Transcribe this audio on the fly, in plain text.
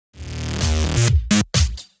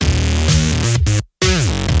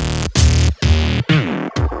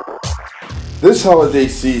This holiday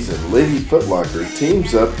season, Lady Foot Locker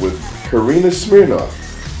teams up with Karina Smirnoff,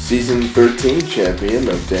 Season 13 champion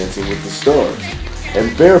of Dancing with the Stars,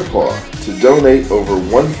 and Bear Paw to donate over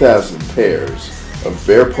 1,000 pairs of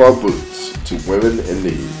Bear Paw boots to women in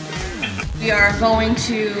need. We're going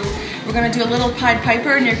to do a little Pied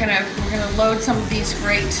Piper, and we're gonna load some of these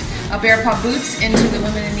great Bear Paw boots into the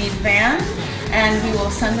Women in Need van, and we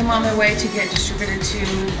will send them on their way to get distributed to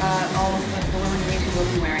all of the women in need who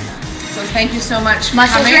will be wearing them. So thank you so much for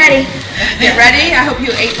coming. Ready. Get ready. I hope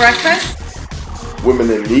you ate breakfast. Women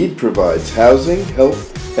in Need provides housing, help,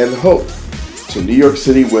 and hope to New York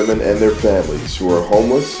City women and their families who are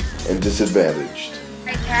homeless and disadvantaged.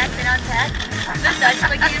 Hey, Kat, been on Kat? That's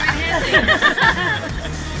like you were handy.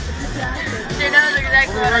 She knows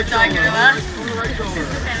exactly what I'm talking about.